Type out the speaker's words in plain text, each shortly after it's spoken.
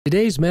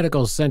Today's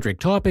medical-centric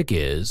topic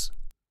is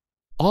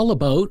all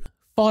about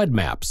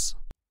FODMAPs,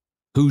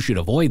 who should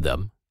avoid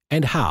them,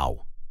 and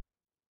how.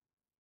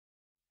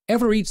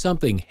 Ever eat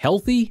something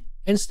healthy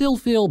and still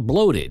feel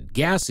bloated,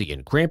 gassy,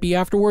 and crampy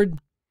afterward?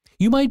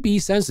 You might be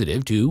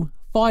sensitive to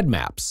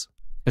FODMAPs,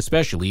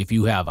 especially if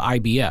you have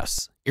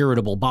IBS,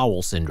 irritable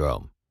bowel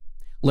syndrome.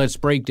 Let's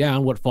break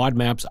down what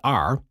FODMAPs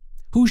are,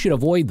 who should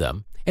avoid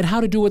them, and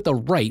how to do it the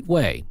right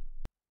way.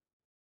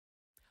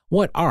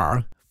 What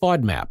are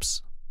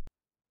FODMAPs?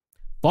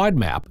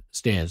 FODMAP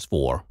stands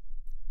for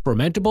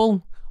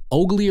Fermentable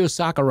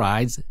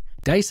Oligosaccharides,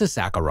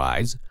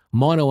 Disaccharides,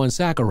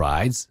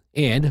 Monosaccharides,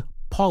 and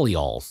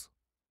Polyols.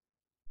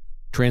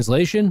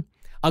 Translation: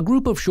 a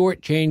group of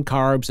short-chain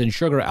carbs and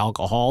sugar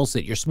alcohols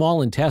that your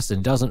small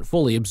intestine doesn't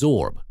fully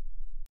absorb.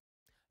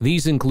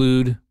 These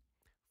include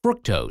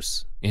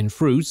fructose in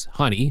fruits,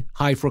 honey,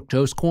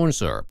 high-fructose corn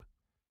syrup,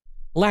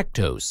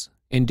 lactose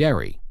in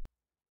dairy,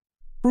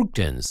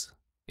 fructans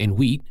in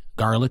wheat,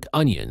 garlic,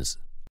 onions,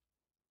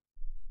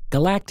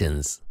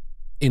 galactans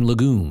in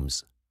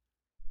legumes,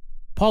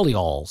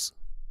 polyols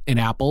in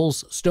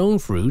apples, stone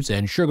fruits,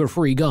 and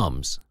sugar-free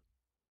gums.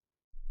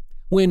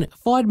 When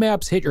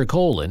FODMAPs hit your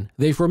colon,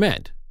 they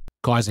ferment,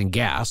 causing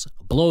gas,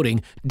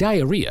 bloating,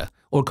 diarrhea,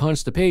 or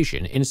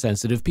constipation in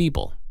sensitive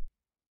people.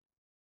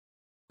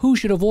 Who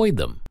should avoid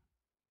them?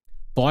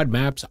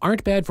 FODMAPs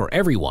aren't bad for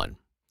everyone.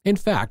 In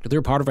fact,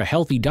 they're part of a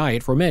healthy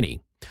diet for many.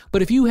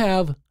 But if you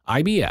have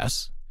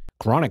IBS,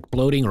 chronic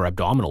bloating or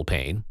abdominal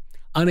pain,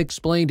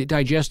 unexplained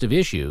digestive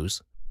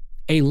issues,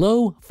 a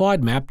low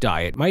FODMAP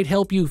diet might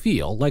help you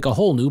feel like a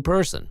whole new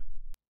person.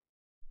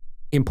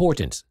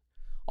 Important: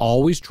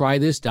 always try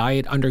this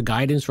diet under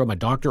guidance from a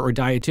doctor or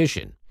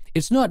dietitian.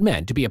 It's not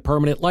meant to be a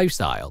permanent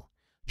lifestyle,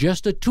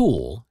 just a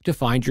tool to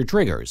find your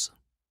triggers.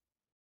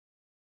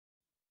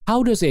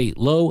 How does a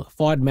low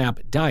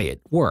FODMAP diet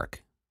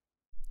work?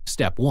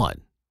 Step 1.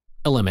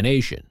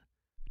 Elimination.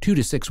 2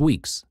 to 6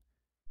 weeks.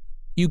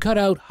 You cut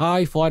out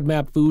high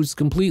FODMAP foods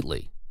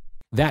completely.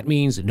 That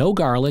means no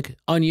garlic,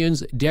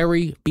 onions,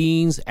 dairy,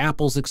 beans,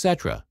 apples,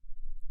 etc.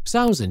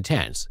 Sounds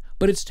intense,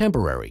 but it's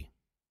temporary.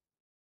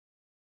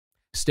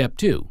 Step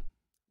 2.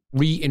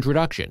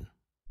 Reintroduction.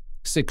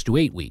 6 to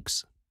 8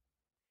 weeks.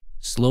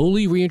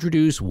 Slowly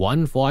reintroduce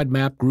one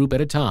FODMAP group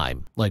at a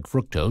time, like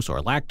fructose or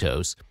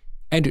lactose,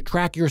 and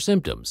track your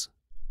symptoms.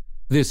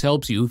 This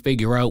helps you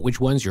figure out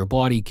which ones your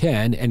body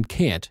can and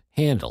can't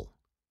handle.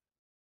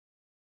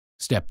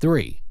 Step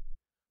 3.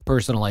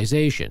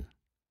 Personalization.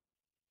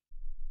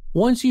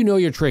 Once you know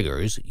your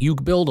triggers, you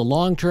build a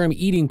long-term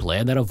eating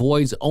plan that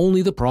avoids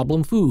only the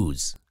problem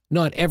foods,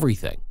 not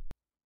everything.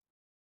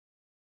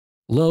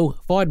 Low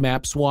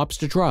FODMAP swaps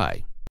to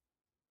try: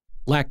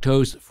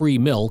 lactose-free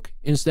milk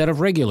instead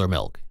of regular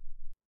milk,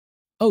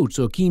 oats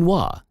or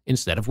quinoa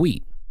instead of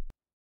wheat,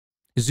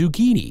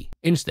 zucchini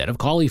instead of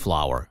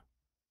cauliflower,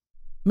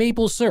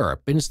 maple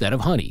syrup instead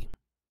of honey,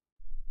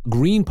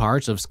 green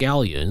parts of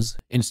scallions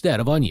instead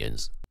of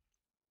onions.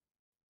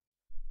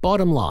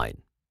 Bottom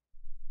line: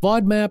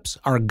 FODMAPs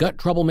are gut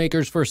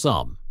troublemakers for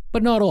some,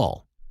 but not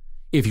all.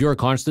 If you're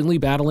constantly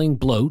battling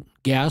bloat,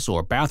 gas,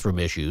 or bathroom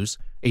issues,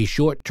 a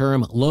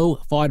short-term low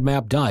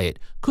FODMAP diet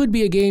could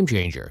be a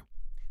game-changer.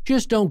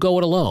 Just don't go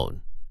it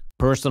alone.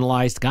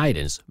 Personalized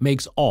guidance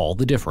makes all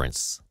the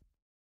difference.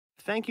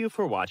 Thank you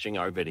for watching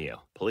our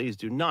video. Please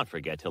do not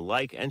forget to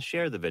like and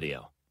share the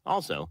video.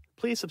 Also,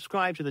 please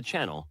subscribe to the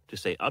channel to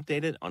stay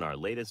updated on our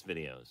latest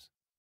videos.